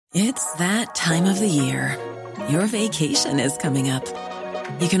It's that time of the year. Your vacation is coming up.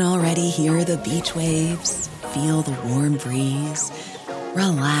 You can already hear the beach waves, feel the warm breeze,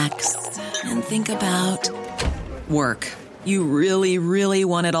 relax, and think about work. You really, really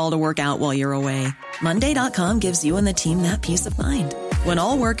want it all to work out while you're away. Monday.com gives you and the team that peace of mind. When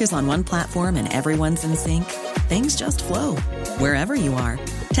all work is on one platform and everyone's in sync, things just flow. Wherever you are,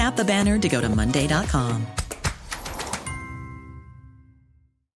 tap the banner to go to Monday.com.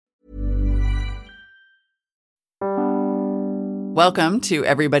 Welcome to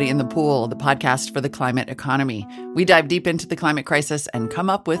Everybody in the Pool, the podcast for the climate economy. We dive deep into the climate crisis and come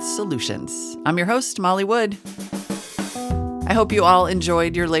up with solutions. I'm your host, Molly Wood. I hope you all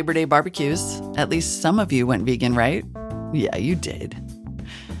enjoyed your Labor Day barbecues. At least some of you went vegan, right? Yeah, you did.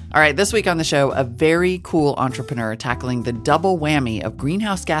 All right, this week on the show, a very cool entrepreneur tackling the double whammy of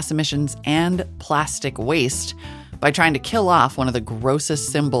greenhouse gas emissions and plastic waste by trying to kill off one of the grossest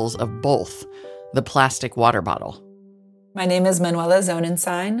symbols of both, the plastic water bottle. My name is Manuela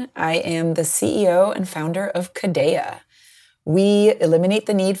Zonenstein. I am the CEO and founder of Cadea. We eliminate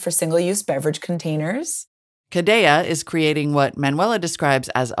the need for single-use beverage containers. Cadea is creating what Manuela describes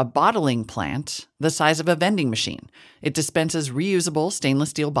as a bottling plant the size of a vending machine. It dispenses reusable stainless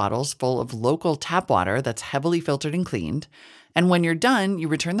steel bottles full of local tap water that's heavily filtered and cleaned. And when you're done, you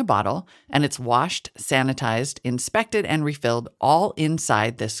return the bottle, and it's washed, sanitized, inspected, and refilled all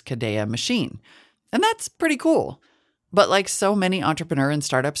inside this Cadea machine. And that's pretty cool. But like so many entrepreneur and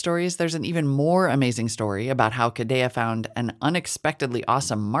startup stories, there's an even more amazing story about how Cadea found an unexpectedly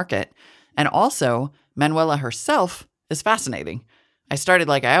awesome market. And also, Manuela herself is fascinating. I started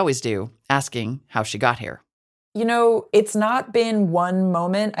like I always do, asking how she got here. You know, it's not been one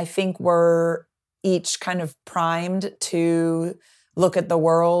moment. I think we're each kind of primed to look at the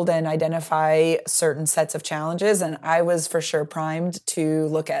world and identify certain sets of challenges. And I was for sure primed to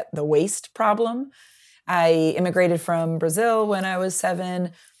look at the waste problem. I immigrated from Brazil when I was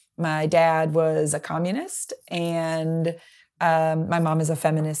 7. My dad was a communist, and my mom is a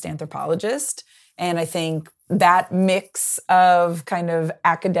feminist anthropologist. And I think that mix of kind of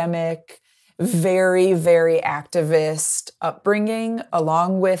academic, very, very activist upbringing,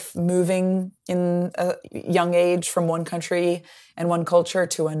 along with moving in a young age from one country and one culture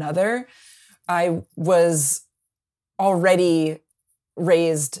to another, I was already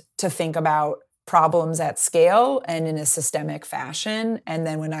raised to think about problems at scale and in a systemic fashion. And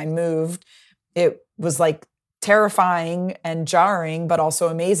then when I moved, it was like terrifying and jarring, but also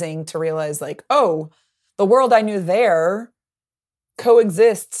amazing to realize like, oh, the world I knew there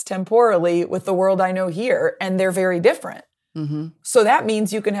coexists temporally with the world I know here, and they're very different. Mm-hmm. So that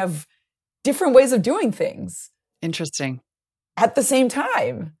means you can have different ways of doing things. Interesting. At the same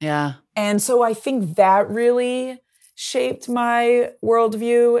time. Yeah. And so I think that really shaped my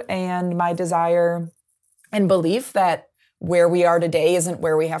worldview and my desire and belief that where we are today isn't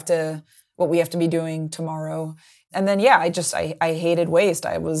where we have to, what we have to be doing tomorrow. And then, yeah, I hated waste.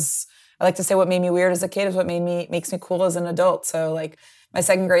 I like to say what made me weird as a kid is what makes me cool as an adult. So like my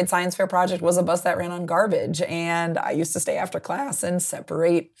second grade science fair project was a bus that ran on garbage. And I used to stay after class and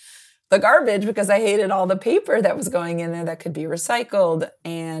separate the garbage because I hated all the paper that was going in there that could be recycled.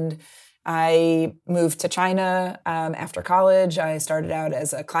 And I moved to China after college. I started out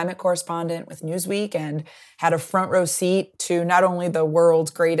as a climate correspondent with Newsweek and had a front row seat to not only the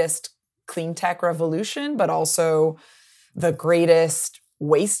world's greatest clean tech revolution, but also the greatest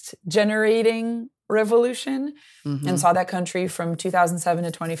waste generating revolution. Mm-hmm. And saw that country from 2007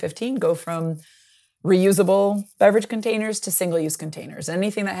 to 2015 go from reusable beverage containers to single-use containers.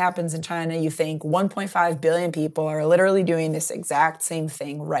 Anything that happens in China, you think 1.5 billion people are literally doing this exact same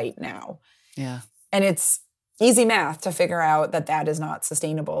thing right now. Yeah. And it's easy math to figure out that that is not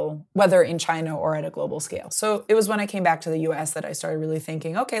sustainable, whether in China or at a global scale. So it was when I came back to the US that I started really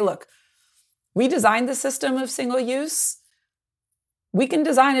thinking, okay, look, we designed the system of single-use. We can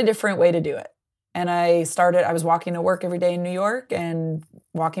design a different way to do it. And I was walking to work every day in New York and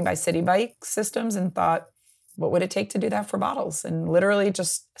walking by city bike systems and thought, what would it take to do that for bottles? And literally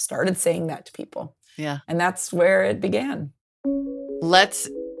just started saying that to people. Yeah. And that's where it began. Let's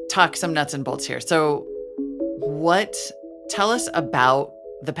talk some nuts and bolts here. So tell us about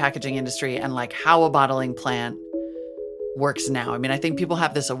the packaging industry and like how a bottling plant works now. I mean, I think people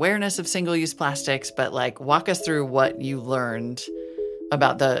have this awareness of single-use plastics, but like walk us through what you learned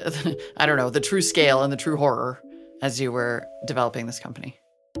about the true scale and the true horror as you were developing this company.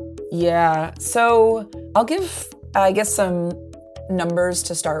 Yeah. So I'll give, I guess, some numbers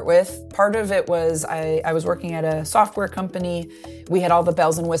to start with. Part of it was I was working at a software company. We had all the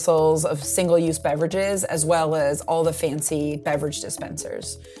bells and whistles of single-use beverages as well as all the fancy beverage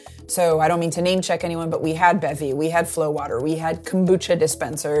dispensers. So I don't mean to name check anyone, but we had Bevy, we had Flow Water, we had kombucha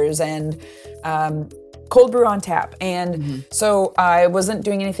dispensers and cold brew on tap. And so I wasn't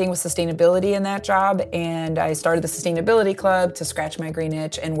doing anything with sustainability in that job. And I started the sustainability club to scratch my green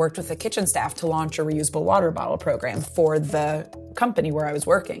itch and worked with the kitchen staff to launch a reusable water bottle program for the company where I was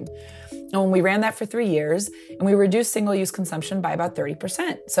working. And we ran that for 3 years and we reduced single-use consumption by about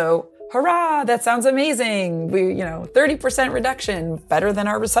 30%. So hurrah, that sounds amazing. 30% reduction, better than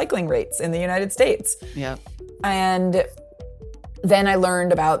our recycling rates in the United States. Yeah. And then I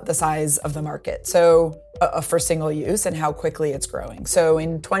learned about the size of the market. So for single use and how quickly it's growing. So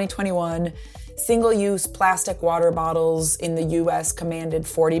in 2021, single-use plastic water bottles in the US commanded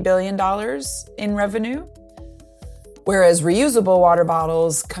 $40 billion in revenue, whereas reusable water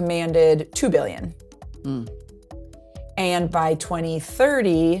bottles commanded $2 billion. And by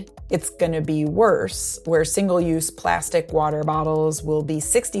 2030, it's going to be worse, where single-use plastic water bottles will be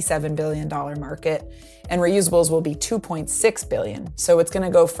 $67 billion market and reusables will be $2.6 billion. So it's going to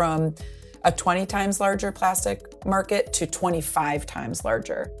go from a 20 times larger plastic market to 25 times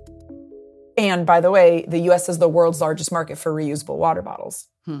larger. And by the way, the US is the world's largest market for reusable water bottles.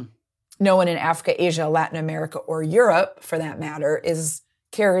 No one in Africa, Asia, Latin America, or Europe, for that matter, is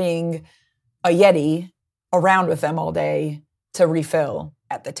carrying a Yeti around with them all day to refill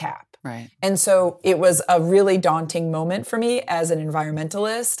at the tap. Right. And so it was a really daunting moment for me as an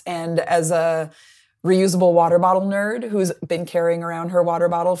environmentalist and as a reusable water bottle nerd who's been carrying around her water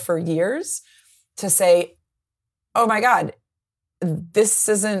bottle for years to say, oh my God, this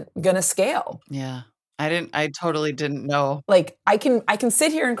isn't going to scale. Yeah. I totally didn't know. Like I can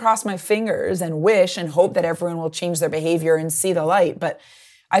sit here and cross my fingers and wish and hope that everyone will change their behavior and see the light. But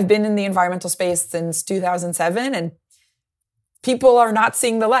I've been in the environmental space since 2007 and people are not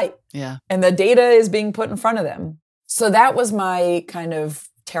seeing the light. Yeah. And the data is being put in front of them. So that was my kind of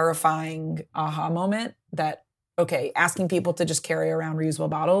terrifying aha moment that, okay, asking people to just carry around reusable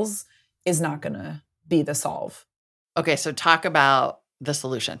bottles is not going to be the solve. Okay. So talk about the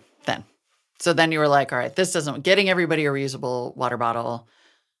solution then. So then you were like, all right, getting everybody a reusable water bottle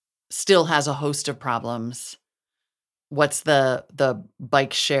still has a host of problems. What's the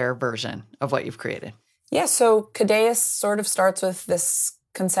bike share version of what you've created? Yeah, so Cadeus sort of starts with this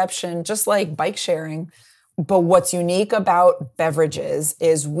conception, just like bike sharing. But what's unique about beverages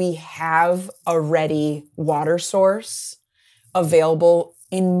is we have a ready water source available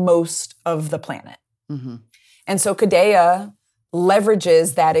in most of the planet. And so Cadea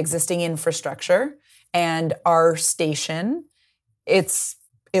leverages that existing infrastructure and our station. It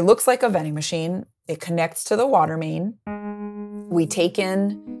looks like a vending machine. It connects to the water main. We take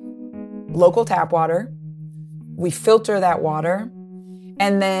in local tap water. We filter that water,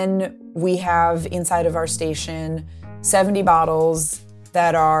 and then we have inside of our station 70 bottles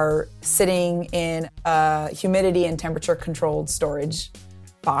that are sitting in a humidity and temperature controlled storage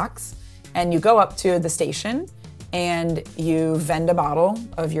box. And you go up to the station and you vend a bottle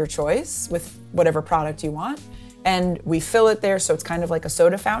of your choice with whatever product you want. And we fill it there, so it's kind of like a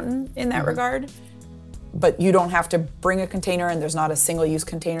soda fountain in that regard. But you don't have to bring a container, and there's not a single-use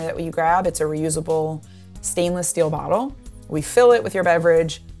container that you grab. It's a reusable stainless steel bottle. We fill it with your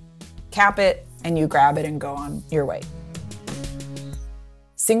beverage, cap it, and you grab it and go on your way.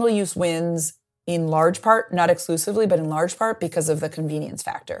 Single use wins in large part, not exclusively, but in large part because of the convenience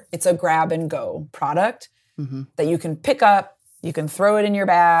factor. It's a grab and go product that you can pick up, you can throw it in your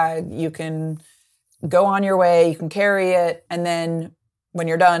bag, you can go on your way, you can carry it, and then when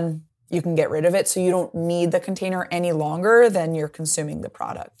you're done, you can get rid of it. So you don't need the container any longer than you're consuming the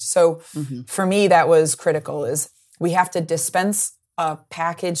product. So for me, that was critical, is we have to dispense a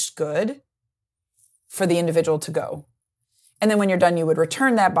packaged good for the individual to go. And then when you're done, you would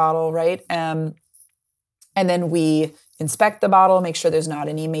return that bottle, right? And then we inspect the bottle, make sure there's not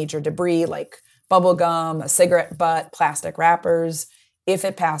any major debris like bubble gum, a cigarette butt, plastic wrappers. If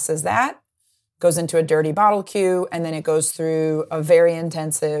it passes that, goes into a dirty bottle queue, and then it goes through a very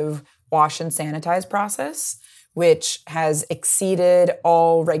intensive wash and sanitize process, which has exceeded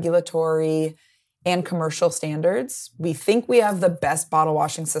all regulatory and commercial standards. We think we have the best bottle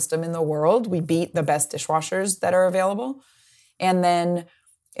washing system in the world. We beat the best dishwashers that are available. And then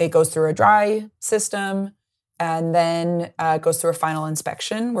it goes through a dry system, and then it goes through a final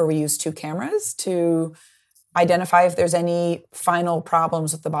inspection where we use 2 cameras to identify if there's any final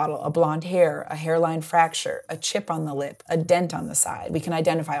problems with the bottle, a blonde hair, a hairline fracture, a chip on the lip, a dent on the side. We can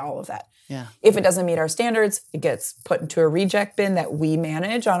identify all of that. Yeah. If it doesn't meet our standards, it gets put into a reject bin that we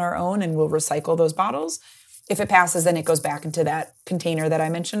manage on our own, and we'll recycle those bottles. If it passes, then it goes back into that container that I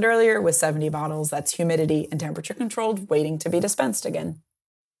mentioned earlier with 70 bottles. That's humidity and temperature controlled, waiting to be dispensed again.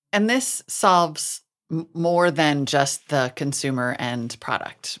 And this solves more than just the consumer end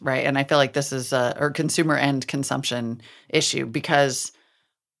product, right? And I feel like this is or consumer end consumption issue, because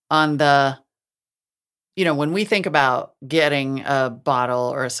on the, when we think about getting a bottle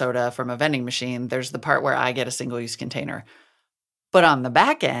or a soda from a vending machine, there's the part where I get a single-use container. But on the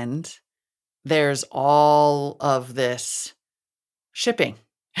back end, there's all of this shipping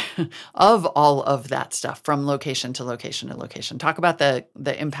of all of that stuff from location to location to location. Talk about the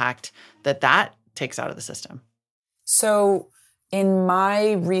impact that takes out of the system. So in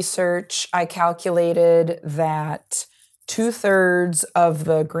my research, I calculated that 2/3 of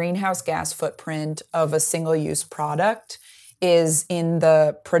the greenhouse gas footprint of a single-use product is in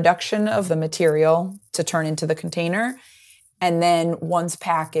the production of the material to turn into the container, and then once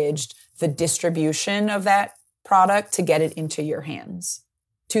packaged, the distribution of that product to get it into your hands.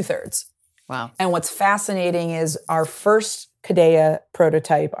 2/3. Wow. And what's fascinating is our first Kadea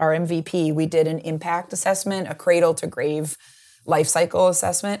prototype, our MVP, we did an impact assessment, a cradle to grave life cycle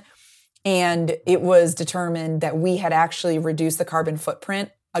assessment. And it was determined that we had actually reduced the carbon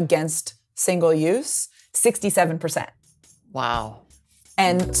footprint against single use 67%. Wow.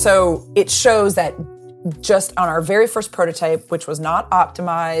 And so it shows that just on our very first prototype, which was not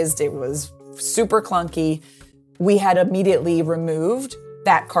optimized, it was super clunky, we had immediately removed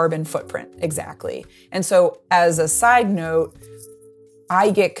that carbon footprint. Exactly. And so as a side note,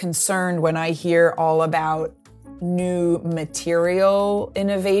 I get concerned when I hear all about new material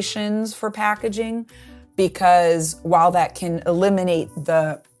innovations for packaging, because while that can eliminate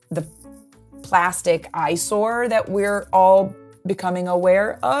the plastic eyesore that we're all becoming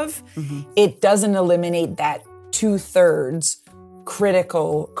aware of, it doesn't eliminate that 2/3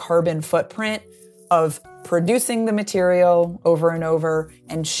 critical carbon footprint of producing the material over and over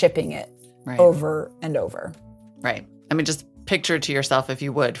and shipping it over and over. Right. I mean, just picture to yourself, if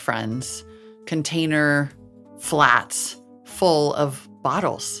you would, friends, container flats full of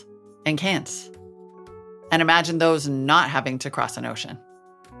bottles and cans. And imagine those not having to cross an ocean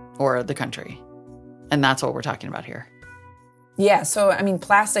or the country. And that's what we're talking about here. Yeah. So, I mean,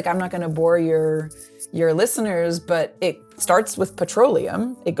 plastic, I'm not going to bore your listeners, but it starts with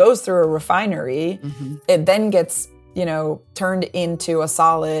petroleum. It goes through a refinery. It then gets, turned into a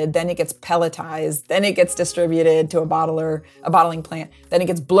solid. Then it gets pelletized. Then it gets distributed to a bottling plant. Then it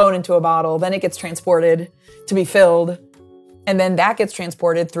gets blown into a bottle. Then it gets transported to be filled. And then that gets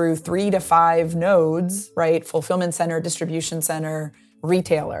transported through 3 to 5 nodes, right? Fulfillment center, distribution center,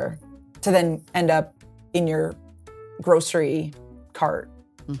 retailer, to then end up in your grocery cart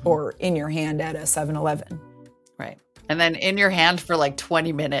or in your hand at a 7-Eleven. Right. And then in your hand for like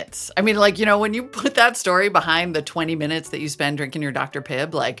 20 minutes. I mean, like, when you put that story behind the 20 minutes that you spend drinking your Dr.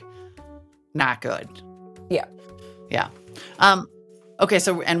 Pibb, like, not good. Yeah. Yeah. Okay.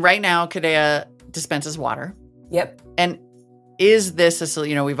 So, and right now, Kadea dispenses water. Yep. And is this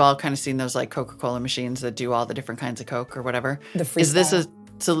we've all kind of seen those like Coca-Cola machines that do all the different kinds of Coke or whatever. The Freestyle. Is this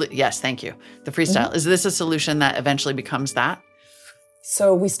yes, thank you. The Freestyle. Is this a solution that eventually becomes that?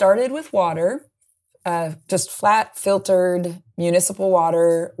 So we started with water, just flat filtered municipal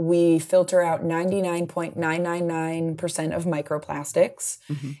water. We filter out 99.999% of microplastics.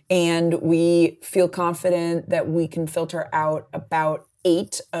 And we feel confident that we can filter out about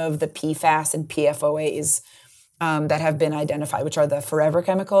 8 of the PFAS and PFOAs that have been identified, which are the forever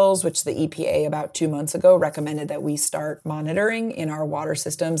chemicals, which the EPA about 2 months ago recommended that we start monitoring in our water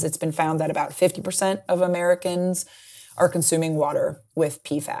systems. It's been found that about 50% of Americans are consuming water with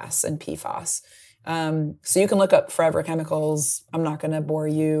PFAS and PFOS. So you can look up forever chemicals. I'm not going to bore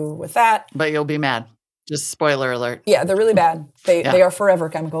you with that. But you'll be mad. Just spoiler alert. Yeah, they're really bad. They are forever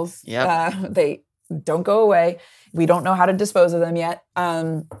chemicals. Yep. They don't go away. We don't know how to dispose of them yet.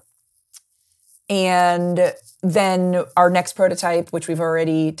 And then our next prototype, which we've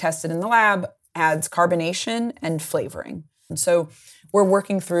already tested in the lab, adds carbonation and flavoring. And so we're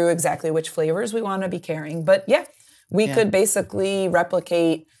working through exactly which flavors we want to be carrying. But we could basically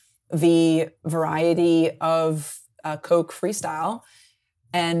replicate the variety of Coke Freestyle.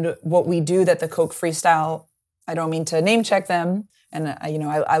 And what we do that the Coke Freestyle, I don't mean to name check them. And,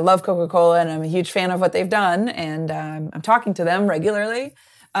 I love Coca-Cola and I'm a huge fan of what they've done. And I'm talking to them regularly.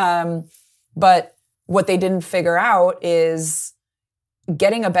 But what they didn't figure out is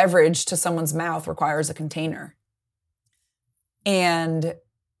getting a beverage to someone's mouth requires a container. And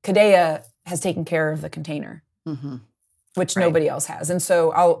Cadea has taken care of the container, which nobody else has. And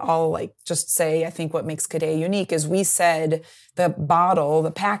so I'll like just say, I think what makes Cadea unique is we said the bottle,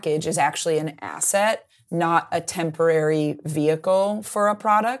 the package is actually an asset, not a temporary vehicle for a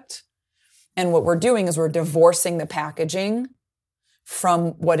product. And what we're doing is we're divorcing the packaging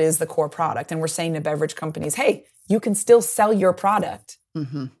from what is the core product. And we're saying to beverage companies, hey, you can still sell your product.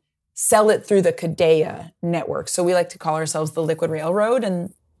 Sell it through the Cadea network. So we like to call ourselves the Liquid Railroad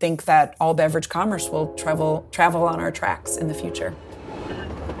and think that all beverage commerce will travel on our tracks in the future.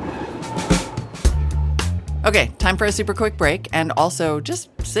 Okay, time for a super quick break, and also just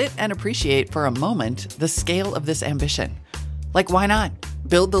sit and appreciate for a moment the scale of this ambition. Like, why not?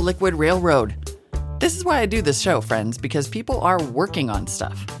 Build the Liquid Railroad. This is why I do this show, friends, because people are working on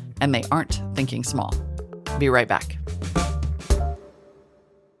stuff, and they aren't thinking small. Be right back.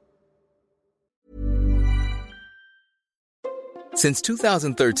 Since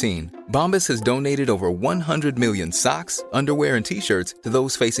 2013, Bombas has donated over 100 million socks, underwear, and T-shirts to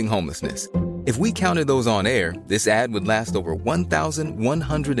those facing homelessness. If we counted those on air, this ad would last over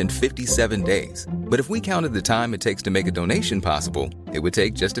 1,157 days. But if we counted the time it takes to make a donation possible, it would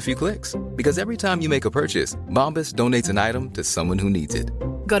take just a few clicks. Because every time you make a purchase, Bombas donates an item to someone who needs it.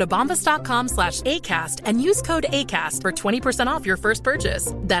 Go to bombas.com/ACAST and use code ACAST for 20% off your first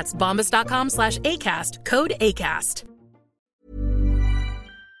purchase. That's bombas.com/ACAST, code ACAST.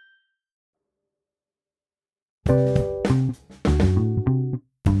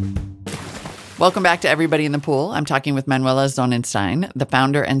 Welcome back to Everybody in the Pool. I'm talking with Manuela Sonnenstein, the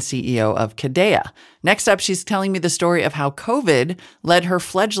founder and CEO of Cadea. Next up, she's telling me the story of how COVID led her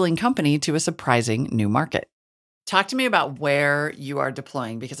fledgling company to a surprising new market. Talk to me about where you are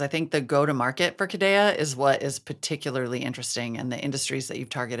deploying, because I think the go-to-market for Cadea is what is particularly interesting, and the industries that you've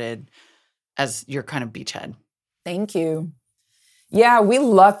targeted as your kind of beachhead. Thank you. Yeah, we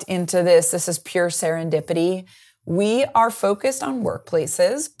lucked into this. This is pure serendipity. We are focused on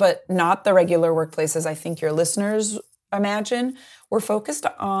workplaces, but not the regular workplaces I think your listeners imagine. We're focused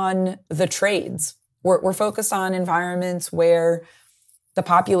on the trades. We're focused on environments where the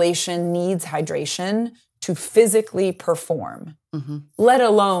population needs hydration to physically perform, let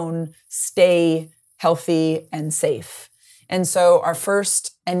alone stay healthy and safe. And so our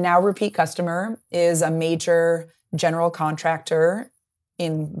first and now repeat customer is a major general contractor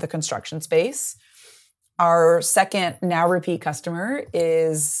in the construction space. Our second now repeat customer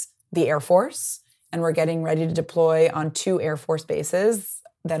is the Air Force, and we're getting ready to deploy on 2 Air Force bases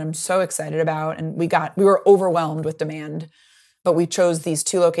that I'm so excited about. And we were overwhelmed with demand, but we chose these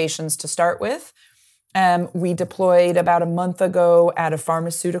 2 locations to start with. We deployed about a month ago at a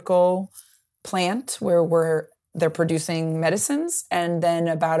pharmaceutical plant where they're producing medicines. And then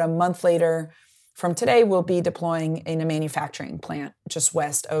about a month later from today, we'll be deploying in a manufacturing plant just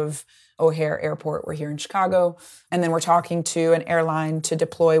west of O'Hare Airport. We're here in Chicago. And then we're talking to an airline to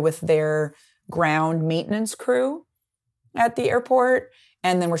deploy with their ground maintenance crew at the airport.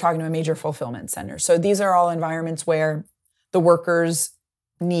 And then we're talking to a major fulfillment center. So these are all environments where the workers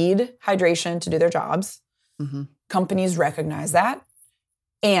need hydration to do their jobs. Companies recognize that.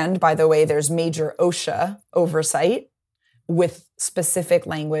 And by the way, there's major OSHA oversight with specific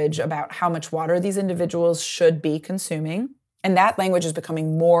language about how much water these individuals should be consuming. And that language is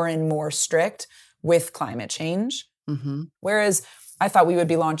becoming more and more strict with climate change. Whereas I thought we would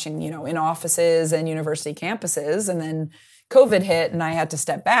be launching, in offices and university campuses, and then COVID hit and I had to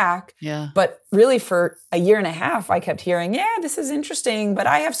step back. Yeah. But really for a year and a half, I kept hearing, yeah, this is interesting, but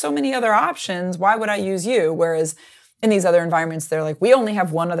I have so many other options. Why would I use you? Whereas in these other environments, they're like, we only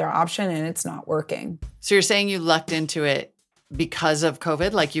have one other option and it's not working. So you're saying you lucked into it because of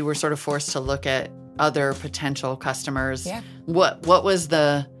COVID? Like you were sort of forced to look at other potential customers? Yeah. What was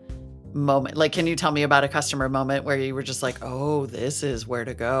the moment? Like, can you tell me about a customer moment where you were just like, oh, this is where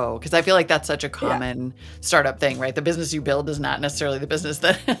to go? Because I feel like that's such a common startup thing, right? The business you build is not necessarily the business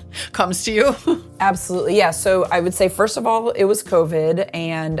that comes to you. Absolutely. Yeah. So I would say, first of all, it was COVID,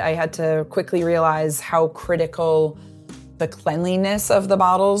 and I had to quickly realize how critical the cleanliness of the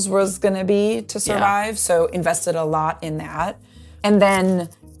bottles was going to be to survive. So invested a lot in that. And then,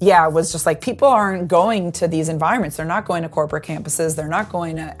 it was just like, people aren't going to these environments. They're not going to corporate campuses. They're not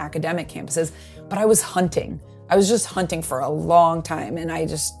going to academic campuses. But I was hunting. I was just hunting for a long time, and I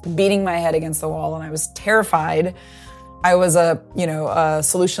just beating my head against the wall, and I was terrified. I was a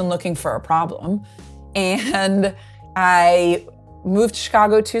solution looking for a problem. And I moved to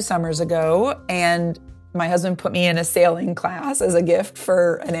Chicago 2 summers ago, and my husband put me in a sailing class as a gift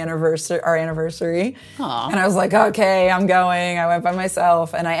for our anniversary. Aww. And I was like, okay, I'm going. I went by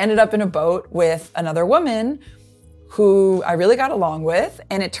myself. And I ended up in a boat with another woman who I really got along with.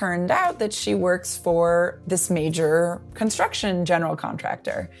 And it turned out that she works for this major construction general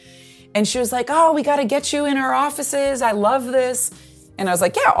contractor. And she was like, oh, we got to get you in our offices. I love this. And I was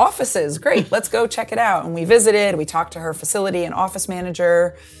like, yeah, offices, great. Let's go check it out. And we visited. We talked to her facility and office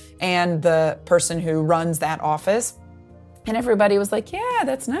manager and the person who runs that office. And everybody was like, yeah,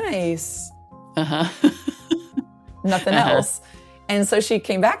 that's nice. Nothing else. And so she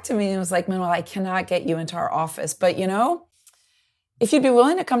came back to me and was like, Manuel, I cannot get you into our office. But if you'd be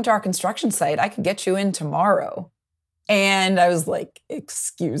willing to come to our construction site, I could get you in tomorrow. And I was like,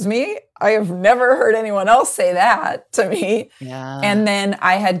 excuse me? I have never heard anyone else say that to me. Yeah. And then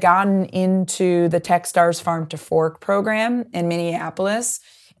I had gotten into the Techstars Farm to Fork program in Minneapolis.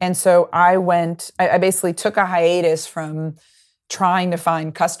 And so I basically took a hiatus from trying to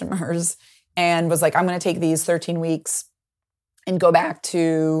find customers and was like, I'm going to take these 13 weeks and go back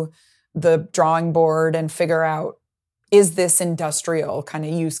to the drawing board and figure out, is this industrial kind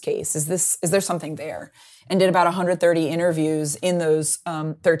of use case? Is there something there? And did about 130 interviews in those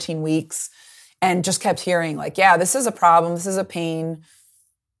 13 weeks and just kept hearing like, yeah, this is a problem. This is a pain.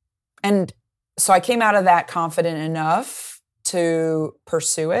 And so I came out of that confident enough to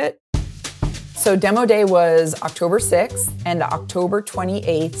pursue it. So demo day was October 6th and October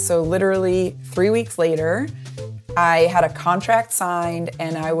 28th. So literally 3 weeks later, I had a contract signed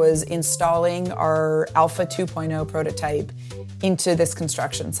and I was installing our Alpha 2.0 prototype into this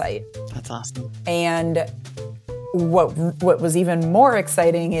construction site. That's awesome. And what was even more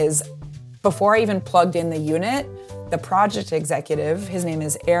exciting is before I even plugged in the unit, the project executive, his name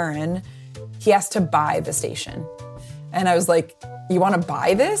is Aaron, he has to buy the station. And I was like, you want to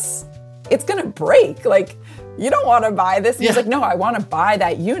buy this? It's going to break. Like, you don't want to buy this. And he's like, no, I want to buy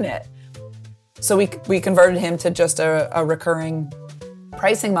that unit. So we converted him to just a recurring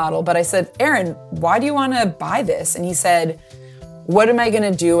pricing model. But I said, Aaron, why do you want to buy this? And he said, what am I going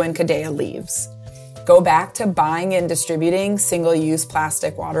to do when Kadea leaves? Go back to buying and distributing single-use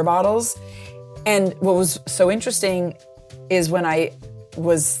plastic water bottles. And what was so interesting is when I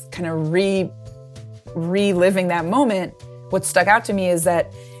was kind of reliving that moment, what stuck out to me is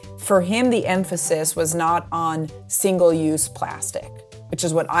that for him, the emphasis was not on single-use plastic, which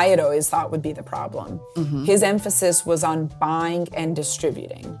is what I had always thought would be the problem. Mm-hmm. His emphasis was on buying and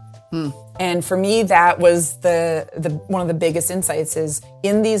distributing. And for me, that was the one of the biggest insights is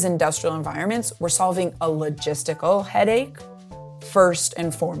in these industrial environments, we're solving a logistical headache first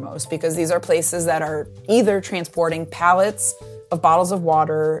and foremost, because these are places that are either transporting pallets of bottles of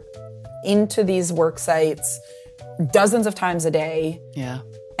water into these work sites dozens of times a day. Yeah.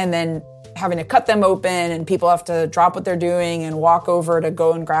 And then having to cut them open and people have to drop what they're doing and walk over to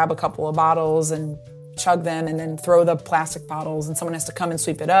go and grab a couple of bottles and chug them and then throw the plastic bottles and someone has to come and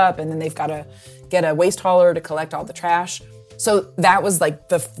sweep it up and then they've got to get a waste hauler to collect all the trash. So that was like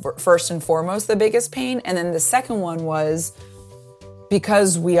the first and foremost, the biggest pain. And then the second one was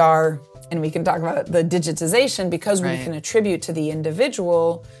because we are, and we can talk about the digitization, because we can attribute to the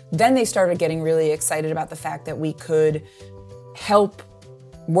individual, then they started getting really excited about the fact that we could help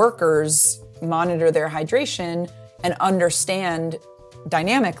workers monitor their hydration and understand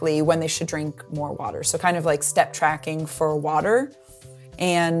dynamically when they should drink more water. So kind of like step tracking for water.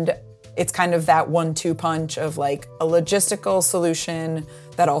 And it's kind of that 1-2 punch of like a logistical solution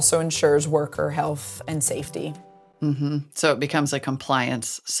that also ensures worker health and safety. Mm-hmm. So it becomes a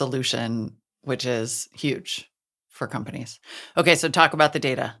compliance solution, which is huge for companies. Okay, so talk about the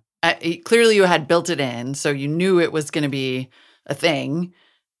data. Clearly you had built it in, so you knew it was going to be a thing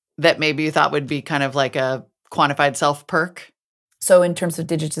that maybe you thought would be kind of like a quantified self perk. So in terms of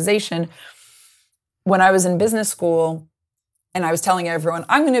digitization, when I was in business school and I was telling everyone,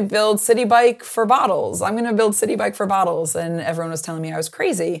 I'm going to build City Bike for bottles. I'm going to build City Bike for bottles. And everyone was telling me I was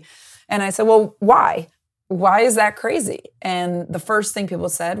crazy. And I said, well, why? Why is that crazy? And the first thing people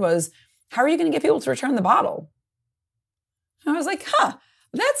said was, how are you going to get people to return the bottle? And I was like,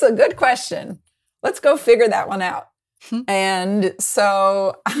 that's a good question. Let's go figure that one out. And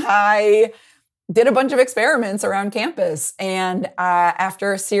so I did a bunch of experiments around campus. And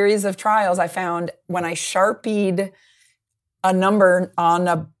after a series of trials, I found when I Sharpied a number on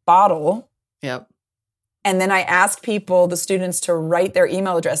a bottle, and then I asked people, the students, to write their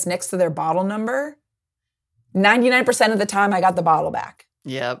email address next to their bottle number, 99% of the time I got the bottle back.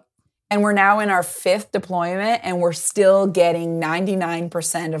 Yep. And we're now in our 5th deployment, and we're still getting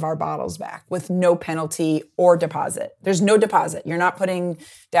 99% of our bottles back with no penalty or deposit. There's no deposit. You're not putting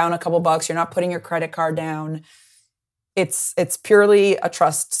down a couple bucks. You're not putting your credit card down. It's purely a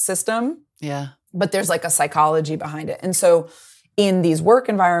trust system. Yeah. But there's like a psychology behind it. And so in these work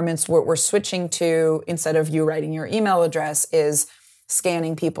environments, what we're switching to, instead of you writing your email address, is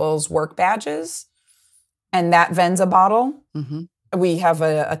scanning people's work badges. And that vends a bottle. Mm-hmm. We have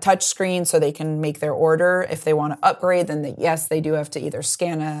a touch screen so they can make their order. If they want to upgrade, then yes, they do have to either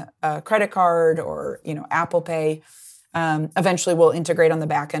scan a credit card or, Apple Pay. Eventually, we'll integrate on the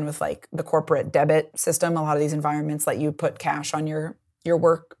back end with like the corporate debit system. A lot of these environments let you put cash on your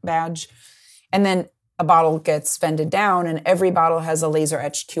work badge. And then a bottle gets vended down, and every bottle has a laser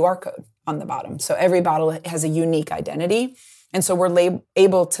etched QR code on the bottom. So every bottle has a unique identity. And so we're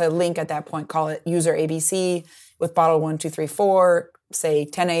able to link at that point, call it user ABC, with bottle 1, 2, 3, 4, say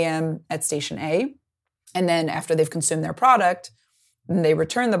 10 a.m. at station A. And then after they've consumed their product and they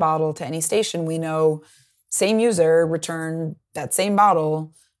return the bottle to any station, we know same user returned that same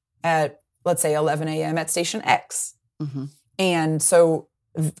bottle at, let's say, 11 a.m. at station X. Mm-hmm. And so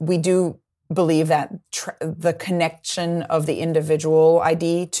we do believe that the connection of the individual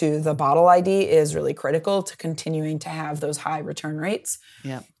ID to the bottle ID is really critical to continuing to have those high return rates.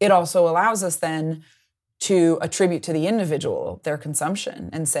 Yeah. It also allows us then to attribute to the individual their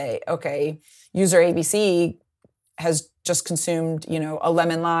consumption and say, okay, user ABC has just consumed, a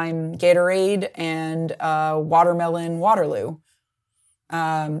lemon lime Gatorade and a watermelon Waterloo.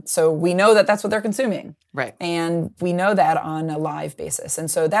 So we know that that's what they're consuming. Right. And we know that on a live basis. And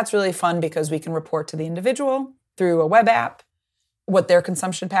so that's really fun because we can report to the individual through a web app what their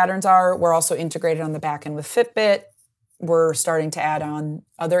consumption patterns are. We're also integrated on the back end with Fitbit. We're starting to add on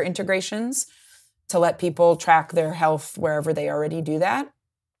other integrations to let people track their health wherever they already do that.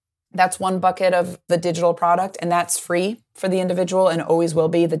 That's one bucket of the digital product, and that's free for the individual and always will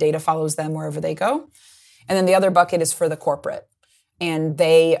be. The data follows them wherever they go. And then the other bucket is for the corporate, and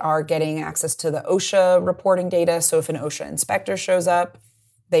they are getting access to the OSHA reporting data. So if an OSHA inspector shows up,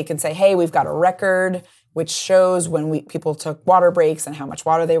 they can say, hey, we've got a record which shows when people took water breaks and how much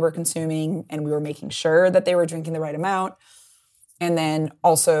water they were consuming, and we were making sure that they were drinking the right amount. And then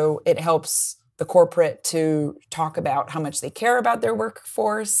also it helps the corporate to talk about how much they care about their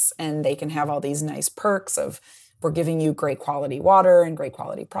workforce, and they can have all these nice perks of, we're giving you great quality water and great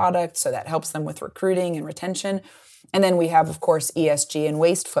quality product. So that helps them with recruiting and retention. And then we have, of course, ESG and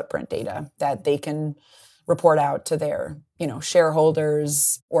waste footprint data that they can report out to their,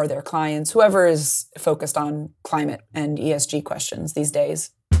 shareholders or their clients, whoever is focused on climate and ESG questions these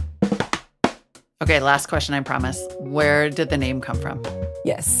days. Okay, last question, I promise. Where did the name come from?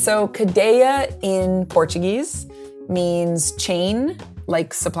 Yes. So cadeia in Portuguese means chain,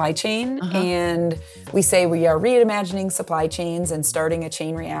 like supply chain. Uh-huh. And we say we are reimagining supply chains and starting a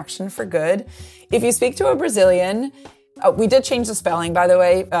chain reaction for good. If you speak to a Brazilian, we did change the spelling, by the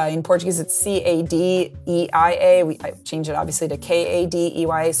way. In Portuguese, it's C-A-D-E-I-A. I changed it, obviously, to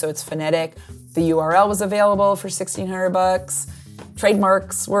K-A-D-E-Y-A, so it's phonetic. The URL was available for $1,600.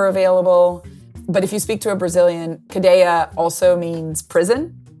 Trademarks were available. But if you speak to a Brazilian, cadeia also means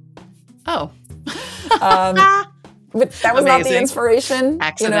prison. Oh. But that was not the inspiration.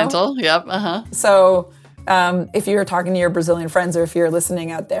 Accidental, Yep, uh-huh. So if you're talking to your Brazilian friends or if you're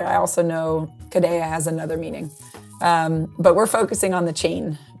listening out there, I also know cadeia has another meaning. But we're focusing on the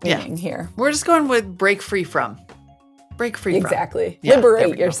chain meaning here. We're just going with break free from. Break free Exactly. from. Yeah,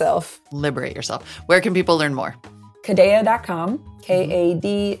 Liberate yourself. Liberate yourself. Where can people learn more? Cadeia.com,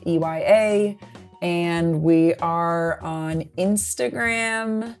 K-A-D-E-Y-A. And we are on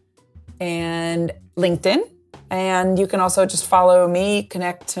Instagram and LinkedIn. And you can also just follow me,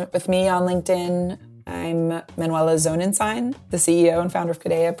 connect with me on LinkedIn. I'm Manuela Zonensign, the CEO and founder of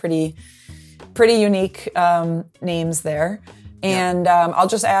Cadeia. Pretty unique names there. And I'll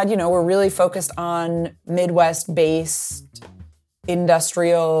just add, we're really focused on Midwest-based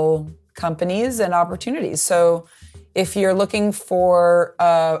industrial companies and opportunities. So if you're looking for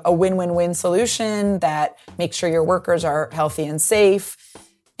a win-win-win solution that makes sure your workers are healthy and safe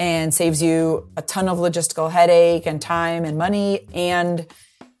and saves you a ton of logistical headache and time and money and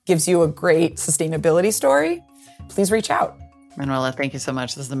gives you a great sustainability story, please reach out. Manuela, thank you so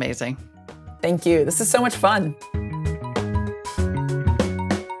much. This is amazing. Thank you. This is so much fun.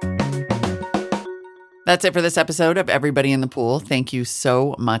 That's it for this episode of Everybody in the Pool. Thank you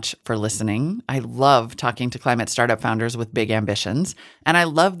so much for listening. I love talking to climate startup founders with big ambitions, and I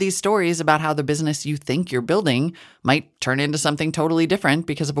love these stories about how the business you think you're building might turn into something totally different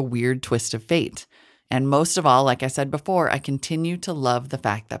because of a weird twist of fate. And most of all, like I said before, I continue to love the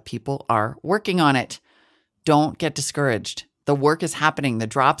fact that people are working on it. Don't get discouraged. The work is happening. The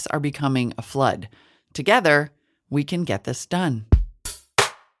drops are becoming a flood. Together, we can get this done.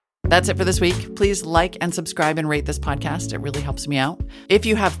 That's it for this week. Please like and subscribe and rate this podcast. It really helps me out. If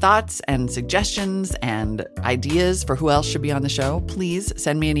you have thoughts and suggestions and ideas for who else should be on the show, please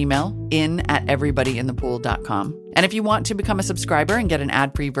send me an email in@everybodyinthepool.com. And if you want to become a subscriber and get an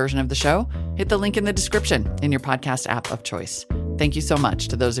ad-free version of the show, hit the link in the description in your podcast app of choice. Thank you so much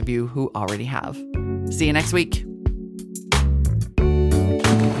to those of you who already have. See you next week.